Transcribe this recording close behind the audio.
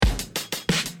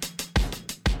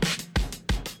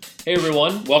Hey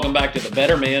everyone, welcome back to the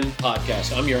Better Man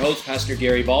Podcast. I'm your host, Pastor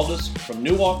Gary Baldus from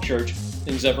New Walk Church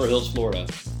in Zephyr Hills, Florida.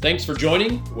 Thanks for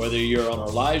joining, whether you're on our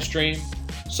live stream,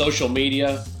 social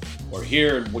media, or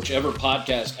here in whichever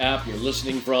podcast app you're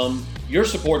listening from. Your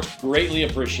support's greatly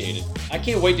appreciated. I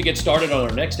can't wait to get started on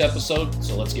our next episode,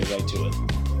 so let's get right to it.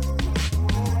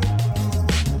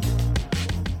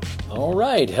 All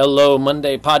right, hello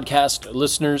Monday podcast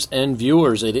listeners and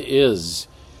viewers. It is,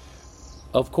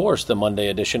 of course, the Monday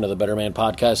edition of the Better Man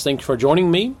Podcast. Thanks for joining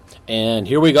me, and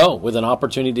here we go with an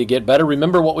opportunity to get better.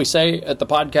 Remember what we say at the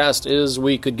podcast is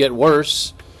we could get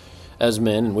worse as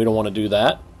men, and we don't want to do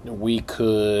that. We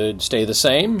could stay the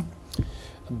same,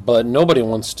 but nobody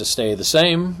wants to stay the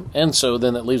same, and so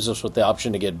then that leaves us with the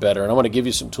option to get better. And I want to give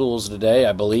you some tools today,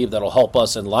 I believe, that'll help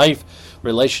us in life,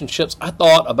 relationships. I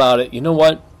thought about it. You know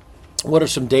what? What are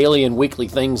some daily and weekly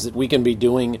things that we can be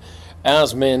doing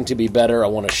as men to be better? I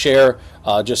want to share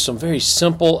just some very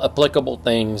simple, applicable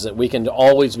things that we can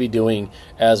always be doing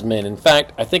as men. In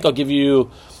fact, I think I'll give you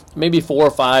maybe 4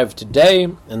 or 5 today,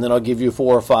 and then I'll give you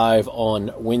 4 or 5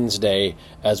 on Wednesday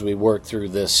as we work through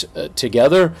this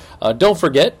together. Don't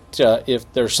forget,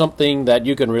 if there's something that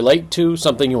you can relate to,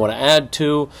 something you want to add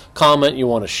to, comment you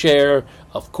want to share,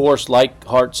 of course, like,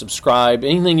 heart, subscribe,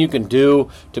 anything you can do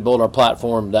to build our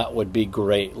platform, that would be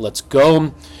great. Let's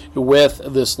go with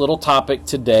this little topic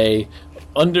today,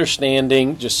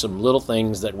 understanding just some little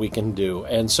things that we can do.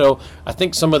 And so I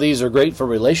think some of these are great for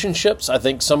relationships. I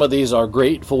think some of these are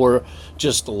great for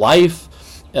just life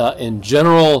in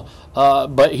general.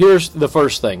 But here's the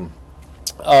first thing.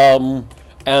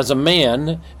 As a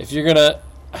man, if you're going to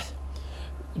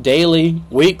daily,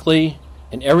 weekly,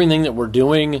 and everything that we're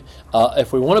doing,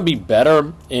 if we want to be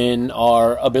better in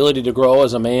our ability to grow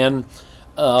as a man,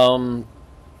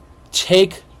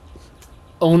 take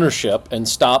ownership and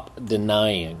stop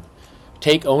denying.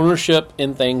 Take ownership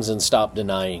in things and stop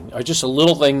denying. Or just a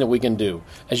little thing that we can do.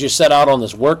 As you set out on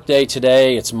this work day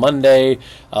today, it's Monday,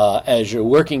 as you're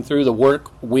working through the work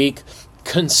week,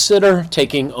 consider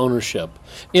taking ownership.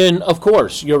 In, of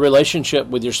course, your relationship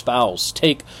with your spouse.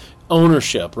 Take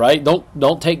ownership, right? Don't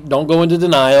go into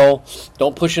denial.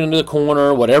 Don't push it into the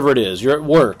corner, whatever it is. You're at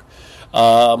work.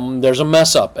 There's a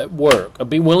mess up at work.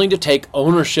 Be willing to take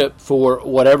ownership for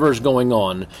whatever's going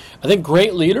on. I think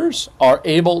great leaders are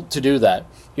able to do that.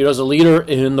 You know, as a leader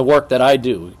in the work that I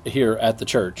do here at the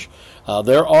church,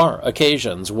 there are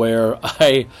occasions where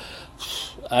I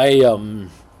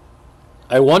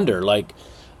wonder, like,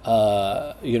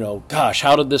 gosh,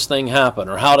 how did this thing happen,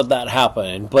 or how did that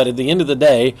happen? But at the end of the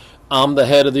day, I'm the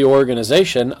head of the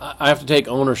organization. I have to take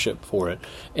ownership for it.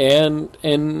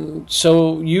 And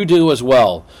so you do as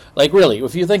well. Like, really,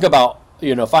 if you think about,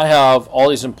 if I have all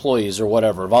these employees or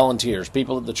whatever, volunteers,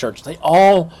 people at the church, they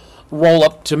all roll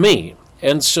up to me.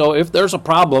 And so if there's a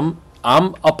problem,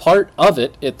 I'm a part of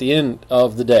it at the end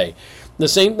of the day. The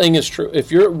same thing is true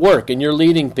if you're at work and you're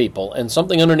leading people and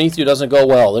something underneath you doesn't go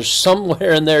well. There's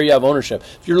somewhere in there you have ownership.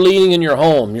 If you're leading in your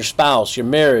home, your spouse, your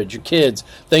marriage, your kids,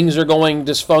 things are going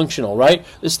dysfunctional, right?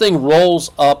 This thing rolls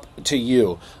up to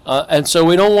you. And so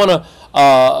we don't want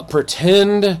to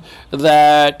pretend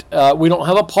that we don't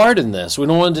have a part in this. We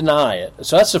don't want to deny it.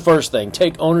 So that's the first thing.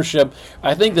 Take ownership.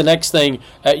 I think the next thing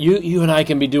you and I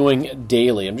can be doing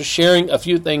daily. I'm just sharing a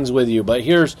few things with you, but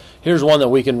here's one that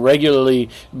we can regularly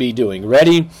be doing.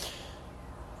 Ready?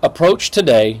 Approach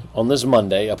today, on this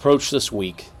Monday, approach this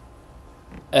week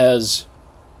as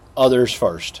others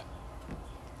first.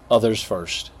 Others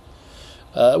first.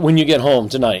 When you get home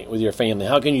tonight with your family,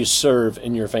 how can you serve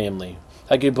in your family?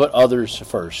 How can you put others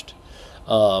first?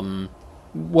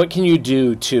 What can you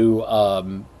do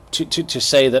to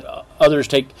say that others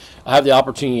have the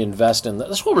opportunity to invest in that?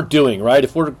 That's what we're doing, right?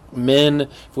 If we're men,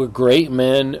 if we're great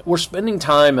men, we're spending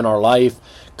time in our life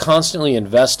constantly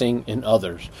investing in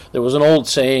others. There was an old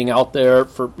saying out there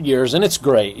for years, and it's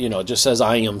great. It just says,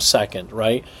 I am second,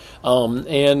 right?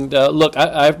 Look,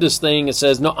 I have this thing that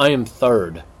says, no, I am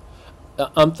third.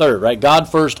 I'm third, right? God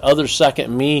first, others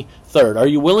second, me third. Are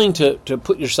you willing to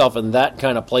put yourself in that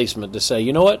kind of placement to say,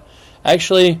 you know what?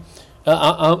 Actually,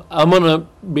 I'm going to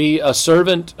be a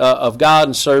servant of God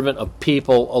and servant of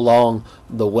people along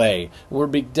the way. We're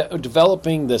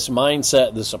developing this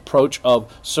mindset, this approach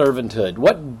of servanthood.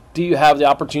 What do you have the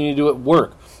opportunity to do at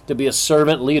work? To be a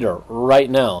servant leader right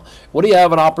now. What do you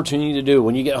have an opportunity to do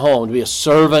when you get home? To be a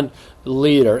servant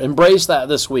leader. Embrace that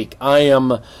this week. I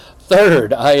am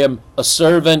third. I am a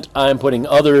servant. I am putting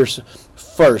others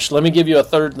first. Let me give you a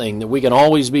third thing that we can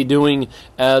always be doing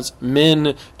as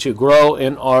men to grow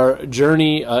in our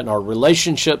journey, in our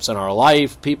relationships, in our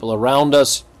life, people around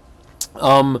us.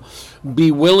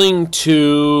 Be willing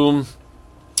to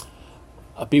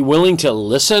Be willing to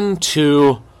listen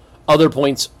to other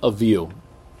points of view.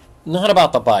 Not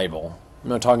about the Bible. I'm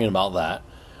not talking about that.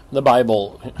 The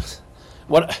Bible,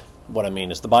 what I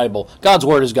mean is the Bible, God's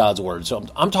Word is God's Word. So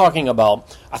I'm talking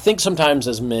about, I think sometimes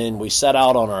as men, we set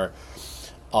out on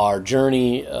our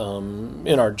journey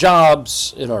in our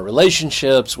jobs, in our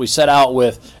relationships. We set out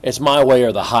with, it's my way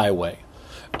or the highway.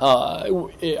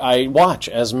 I watch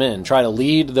as men try to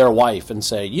lead their wife and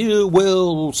say, you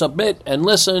will submit and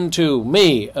listen to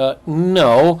me.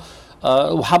 No.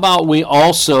 How about we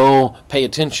also pay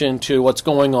attention to what's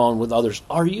going on with others?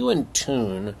 Are you in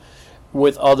tune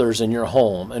with others in your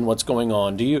home and what's going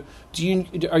on? Do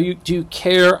you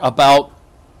care about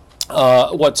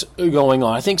what's going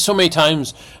on? I think so many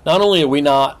times, not only are we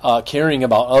not caring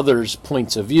about others'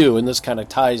 points of view, and this kind of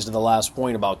ties to the last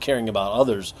point about caring about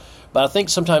others, but I think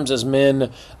sometimes as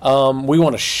men, we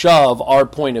want to shove our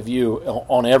point of view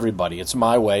on everybody. It's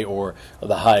my way or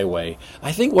the highway.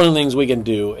 I think one of the things we can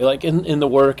do, like in the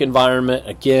work environment,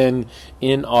 again,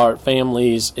 in our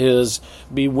families, is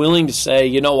be willing to say,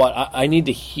 you know what, I need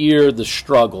to hear the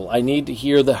struggle. I need to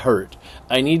hear the hurt.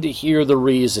 I need to hear the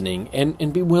reasoning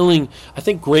and be willing. I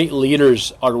think great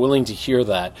leaders are willing to hear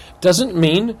that. Doesn't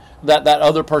mean that that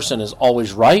other person is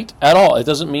always right at all. It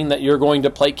doesn't mean that you're going to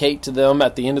placate to them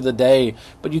at the end of the day,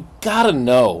 but you got to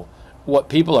know what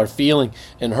people are feeling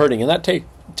and hurting. And that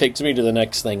takes me to the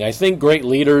next thing. I think great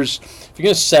leaders, if you're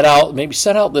going to set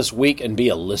out this week and be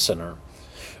a listener.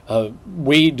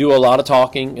 We do a lot of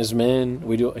talking as men.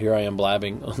 Here I am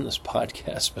blabbing on this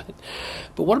podcast, but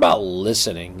what about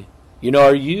listening? You know,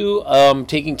 are you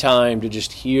taking time to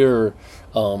just hear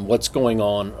what's going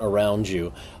on around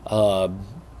you? I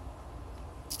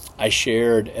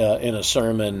shared in a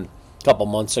sermon a couple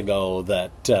months ago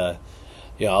that I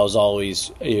was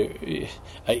always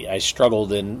I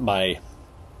struggled in my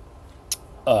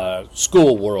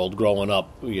school world growing up.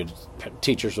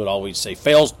 Teachers would always say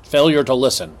failure to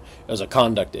listen as a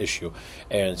conduct issue,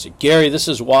 and say, Gary, this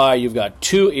is why you've got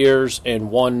 2 ears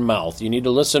and 1 mouth. You need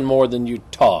to listen more than you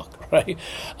talk. Right?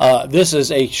 This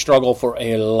is a struggle for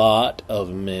a lot of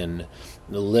men,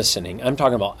 listening. I'm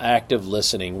talking about active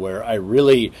listening, where I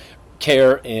really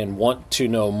care and want to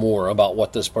know more about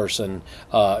what this person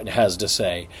has to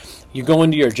say. You go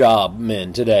into your job,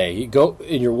 men, today. You go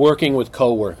and you're working with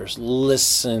coworkers.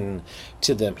 Listen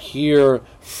to them. Hear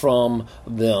from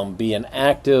them. Be an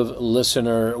active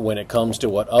listener when it comes to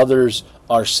what others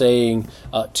are saying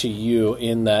to you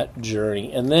in that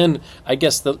journey. And then I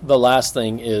guess the last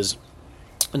thing is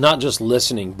not just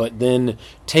listening, but then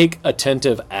take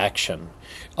attentive action.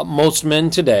 Most men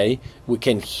today, we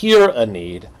can hear a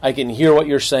need. I can hear what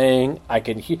you're saying. I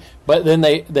can hear, but then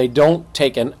they don't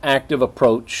take an active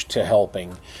approach to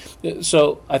helping.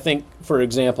 So I think, for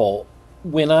example,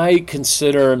 when I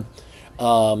consider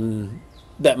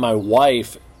that my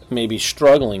wife may be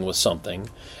struggling with something,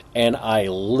 and I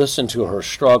listen to her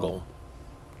struggle,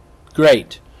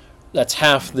 great. That's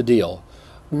half the deal.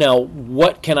 Now,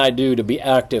 what can I do to be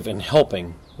active in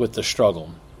helping with the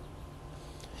struggle?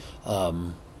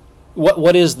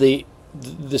 What is the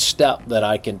step that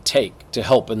I can take to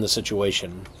help in the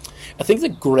situation? I think the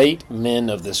great men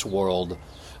of this world,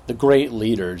 the great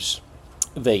leaders,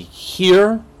 they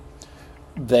hear,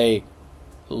 they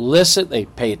listen, they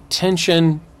pay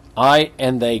attention,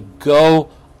 and they go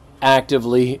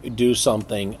actively do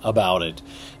something about it.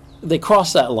 They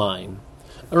cross that line,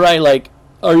 right? Like,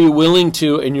 are you willing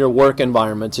to, in your work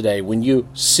environment today, when you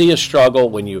see a struggle,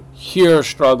 when you hear a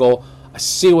struggle, I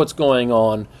see what's going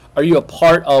on, are you a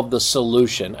part of the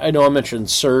solution? I know I mentioned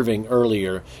serving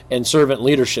earlier, and servant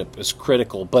leadership is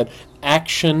critical, but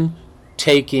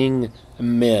action-taking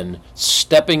men,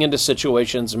 stepping into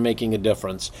situations and making a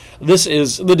difference. This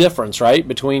is the difference, right,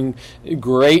 between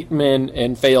great men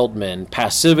and failed men,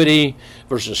 passivity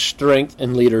versus strength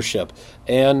and leadership.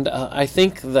 And I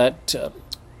think that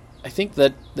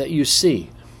you see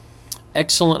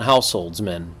excellent households,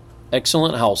 men,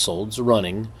 excellent households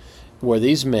running where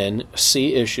these men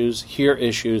see issues, hear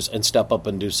issues, and step up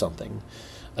and do something.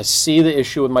 I see the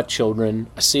issue with my children.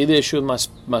 I see the issue with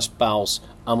my spouse.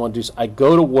 I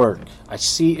go to work. I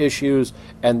see issues,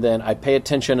 and then I pay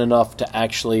attention enough to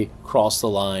actually cross the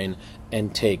line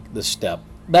and take the step.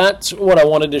 That's what I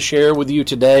wanted to share with you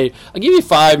today. I'll give you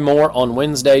 5 more on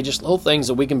Wednesday, just little things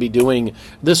that we can be doing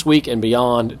this week and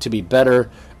beyond to be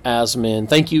better as men.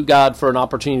 Thank you, God, for an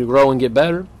opportunity to grow and get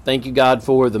better. Thank you, God,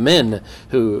 for the men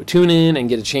who tune in and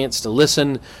get a chance to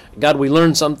listen. God, we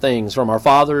learned some things from our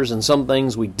fathers and some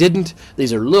things we didn't.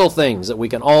 These are little things that we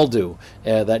can all do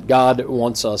that God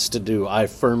wants us to do, I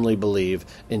firmly believe.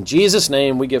 In Jesus'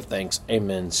 name we give thanks.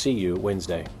 Amen. See you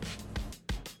Wednesday.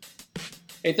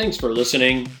 Hey, thanks for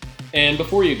listening. And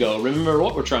before you go, remember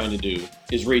what we're trying to do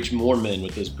is reach more men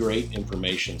with this great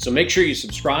information. So make sure you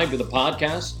subscribe to the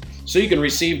podcast so you can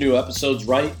receive new episodes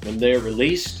right when they're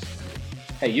released.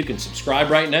 Hey, you can subscribe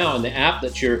right now in the app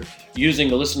that you're using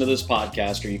to listen to this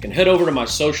podcast, or you can head over to my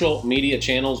social media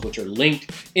channels, which are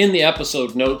linked in the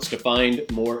episode notes to find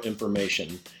more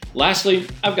information. Lastly,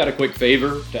 I've got a quick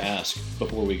favor to ask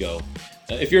before we go.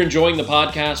 If you're enjoying the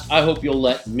podcast, I hope you'll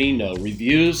let me know.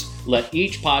 Reviews let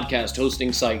each podcast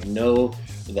hosting site know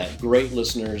that great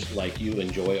listeners like you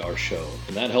enjoy our show.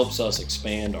 And that helps us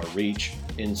expand our reach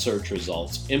in search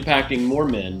results, impacting more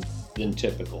men than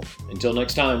typical. Until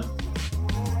next time.